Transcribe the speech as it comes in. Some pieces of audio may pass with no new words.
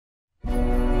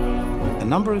A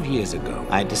number of years ago,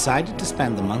 I decided to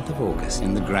spend the month of August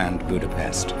in the Grand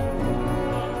Budapest.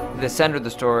 The center of the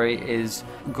story is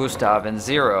Gustav and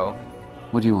Zero.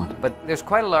 What do you want? But there's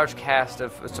quite a large cast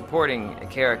of supporting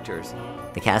characters.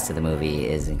 The cast of the movie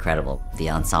is incredible.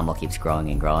 The ensemble keeps growing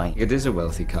and growing. It is a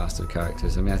wealthy cast of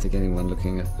characters. I mean, I think anyone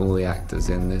looking at all the actors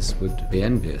in this would be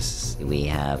envious. We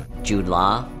have Jude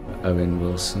Law, Owen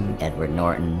Wilson, Edward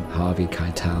Norton, Harvey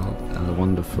Keitel, and the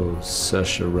wonderful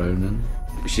Saoirse Ronan.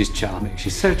 She's charming.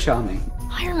 She's so charming.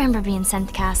 I remember being sent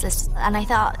the cast list and I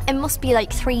thought it must be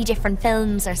like 3 different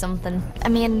films or something. I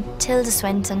mean, Tilda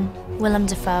Swinton, Willem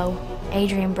Dafoe,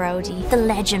 Adrian Brody, the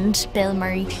legend Bill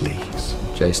Murray. Please.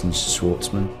 Jason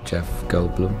Schwartzman, Jeff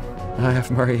Goldblum. I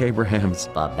have Murray Abrahams.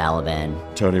 Bob Balaban.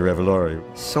 Tony Revolori.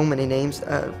 So many names.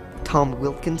 Tom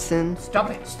Wilkinson.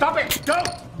 Stop it! Stop it!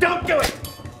 Don't do it!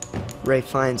 Ray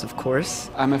Fiennes, of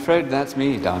course. I'm afraid that's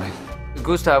me, darling.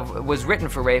 Gustav was written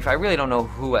for Rafe. I really don't know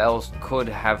who else could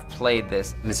have played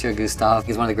this. Monsieur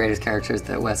Gustave is one of the greatest characters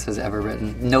that Wes has ever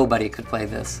written. Nobody could play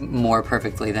this more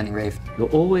perfectly than Rafe. You're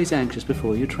always anxious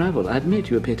before you travel. I admit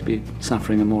you appear to be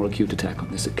suffering a more acute attack on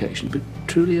this occasion, but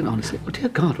truly and honestly, oh dear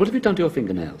God, what have you done to your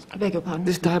fingernails? I beg your pardon?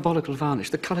 This diabolical varnish,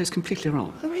 the colour is completely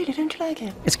wrong. Oh really, don't you like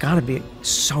it? It's gotta be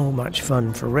so much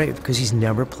fun for Rafe, because he's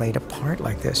never played a part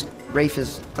like this. Rafe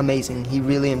is amazing. He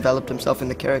really enveloped himself in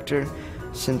the character.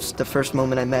 Since the first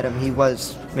moment I met him, he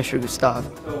was Monsieur Gustave.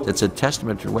 It's a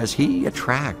testament to Wes. He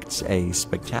attracts a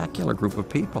spectacular group of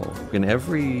people in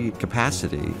every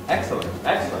capacity. Excellent,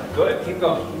 excellent. Good, keep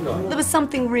going, keep going. There was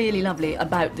something really lovely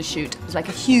about the shoot. It was like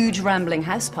a huge rambling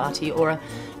house party or a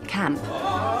camp. It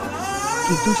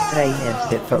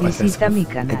felt like a sort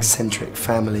of eccentric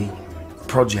family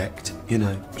project, you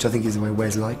know, which I think is the way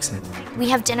Wes likes it. We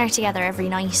have dinner together every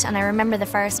night, and I remember the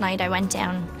first night I went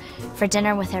down for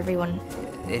dinner with everyone.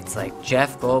 It's like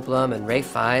Jeff Goldblum and Ray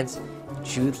Fiennes,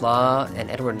 Jude Law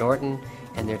and Edward Norton,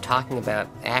 and they're talking about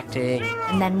acting.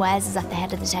 And then Wes is at the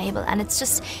head of the table, and it's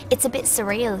a bit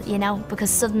surreal, you know, because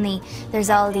suddenly there's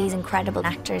all these incredible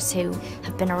actors who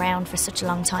have been around for such a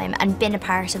long time and been a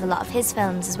part of a lot of his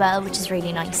films as well, which is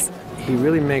really nice. He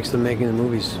really makes the making of the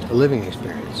movies a living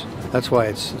experience. That's why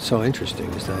it's so interesting,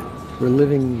 is that we're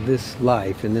living this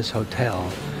life in this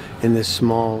hotel, in this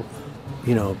small,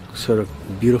 you know, sort of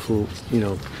beautiful, you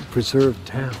know, preserved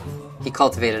town. He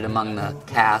cultivated among the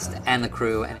cast and the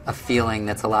crew a feeling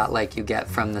that's a lot like you get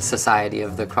from the Society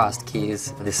of the Crossed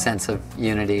Keys, this sense of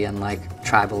unity and like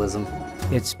tribalism.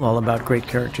 It's all about great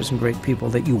characters and great people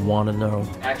that you want to know.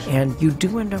 And you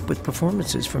do end up with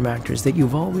performances from actors that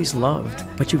you've always loved,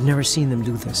 but you've never seen them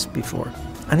do this before.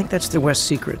 I think that's the Wes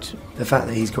secret. The fact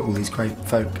that he's got all these great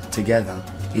folk together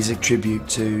is a tribute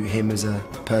to him as a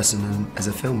person and as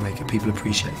a filmmaker. People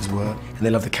appreciate his work and they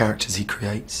love the characters he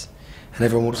creates, and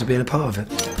everyone wants to be in a part of it.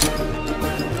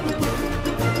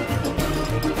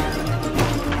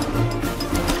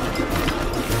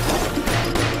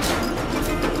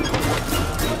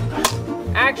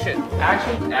 Action,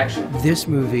 action, action. This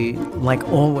movie, like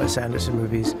all Wes Anderson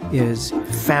movies, is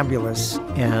fabulous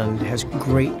and has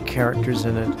great characters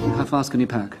in it. How fast can you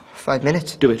pack? 5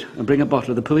 minutes. Do it, and bring a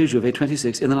bottle of the Pouilly Jouvet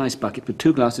 26 in an ice bucket with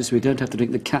 2 glasses so we don't have to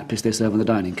drink the cat piss they serve in the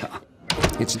dining car.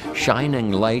 It's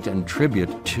shining light and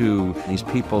tribute to these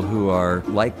people who are,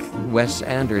 like Wes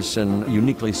Anderson,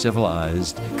 uniquely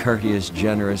civilized, courteous,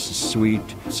 generous, sweet,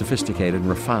 sophisticated, and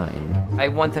refined. I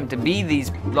want them to be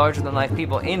these larger-than-life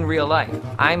people in real life.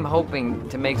 I'm hoping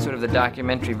to make sort of the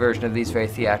documentary version of these very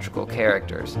theatrical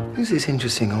characters. Who's this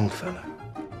interesting old fellow?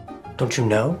 Don't you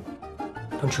know?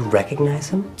 Don't you recognize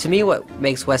him? To me, what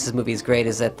makes Wes's movies great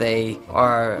is that they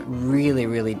are really,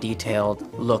 really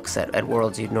detailed looks at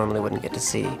worlds you normally wouldn't get to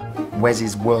see.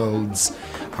 Wes's worlds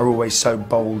are always so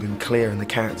bold and clear, and the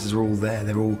characters are all there.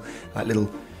 They're all like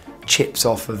little chips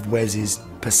off of Wes's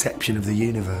perception of the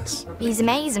universe. He's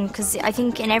amazing because I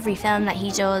think in every film that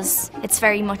he does, it's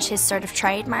very much his sort of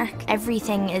trademark.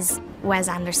 Everything is Wes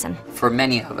Anderson. For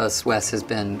many of us, Wes has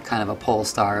been kind of a pole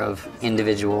star of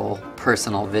individual,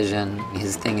 personal vision.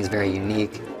 His thing is very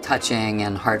unique, touching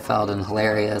and heartfelt and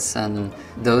hilarious, and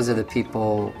those are the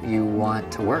people you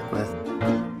want to work with.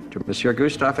 To Monsieur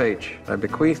Gustave H., I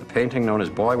bequeath a painting known as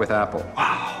Boy with Apple.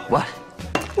 Wow, what?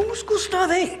 Who's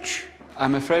Gustave H.?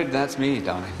 I'm afraid that's me,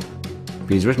 darling.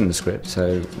 He's written the script,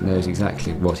 so knows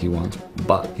exactly what he wants,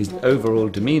 but his overall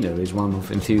demeanour is one of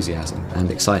enthusiasm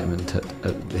and excitement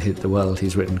at the world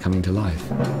he's written coming to life.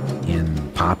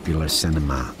 In popular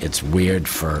cinema, it's weird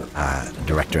for a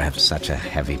director to have such a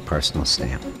heavy personal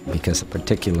stamp, because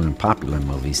particularly in popular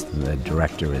movies, the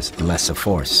director is less a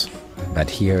force. But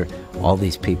here, all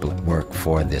these people work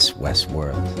for this West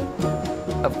world.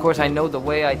 Of course, I know the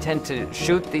way I tend to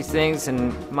shoot these things,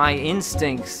 and my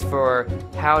instincts for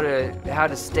how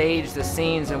to stage the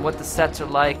scenes and what the sets are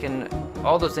like and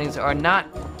all those things are not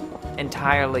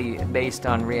entirely based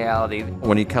on reality.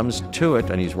 When he comes to it,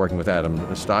 and he's working with Adam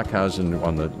Stockhausen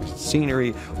on the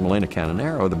scenery, Milena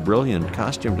Canonero, the brilliant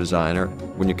costume designer,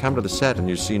 when you come to the set and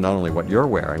you see not only what you're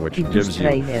wearing, which gives you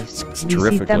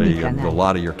terrifically a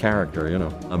lot of your character, you know,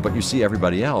 but you see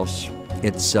everybody else,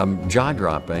 it's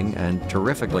jaw-dropping and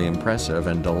terrifically impressive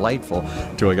and delightful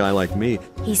to a guy like me.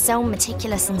 He's so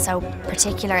meticulous and so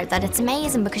particular that it's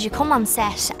amazing because you come on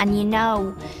set and you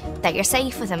know that you're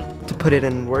safe with him. To put it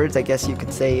in words, I guess you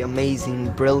could say amazing,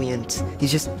 brilliant.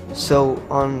 He's just so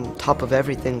on top of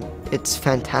everything. It's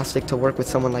fantastic to work with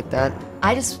someone like that.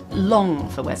 I just long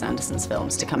for Wes Anderson's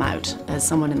films to come out as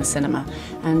someone in the cinema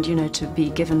and, you know, to be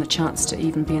given the chance to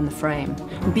even be in the frame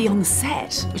and be on the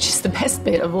set, which is the best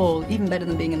bit of all, even better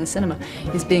than being in the cinema,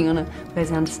 is being on a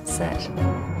Wes Anderson set.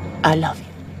 I love you.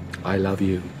 I love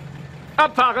you.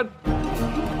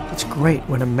 It's great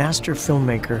when a master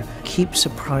filmmaker keeps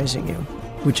surprising you,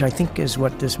 which I think is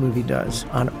what this movie does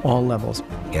on all levels.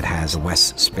 It has a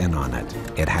Wes spin on it.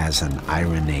 It has an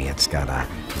irony. It's got a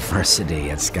perversity.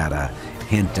 It's got a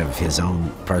hint of his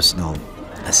own personal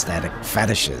aesthetic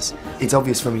fetishes. It's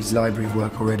obvious from his library of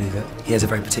work already that he has a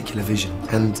very particular vision,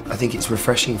 and I think it's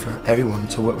refreshing for everyone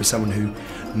to work with someone who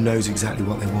knows exactly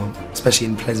what they want, especially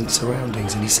in pleasant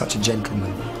surroundings, and he's such a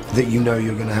gentleman that you know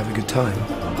you're going to have a good time.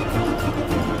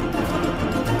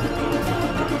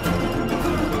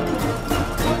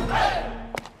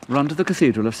 Run to the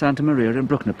Cathedral of Santa Maria in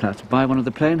Brucknerplatz, buy one of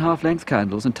the plain half-length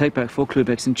candles and take back 4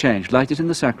 Klubecks in change. Light it in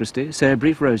the sacristy, say a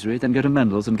brief rosary, then go to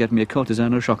Mendel's and get me a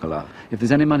courtesan au chocolat. If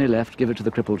there's any money left, give it to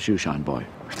the crippled shoeshine boy.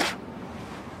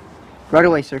 Right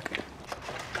away, sir.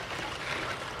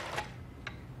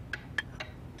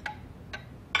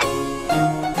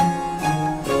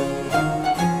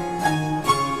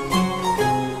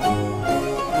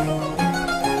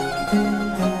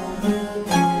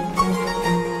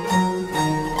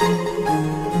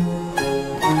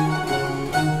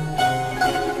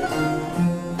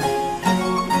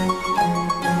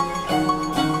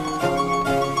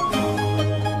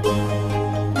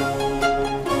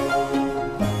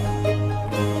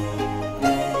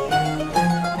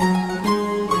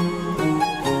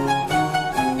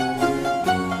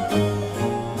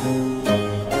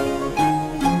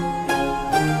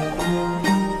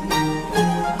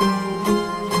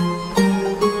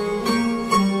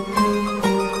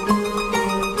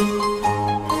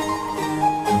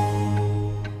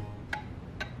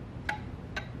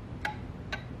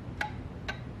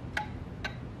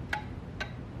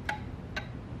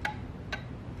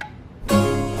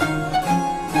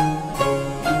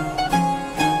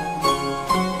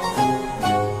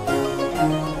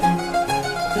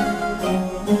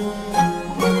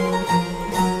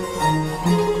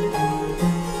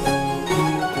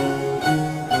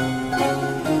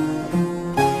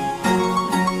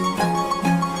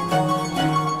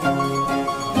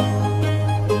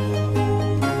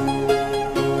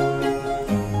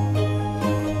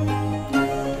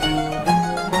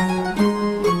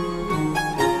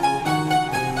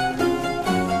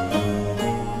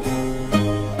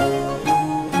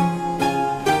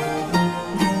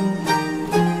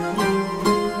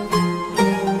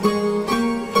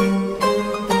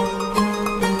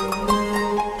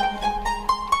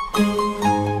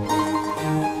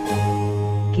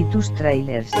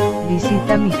 Tráilers,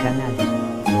 visita mi canal.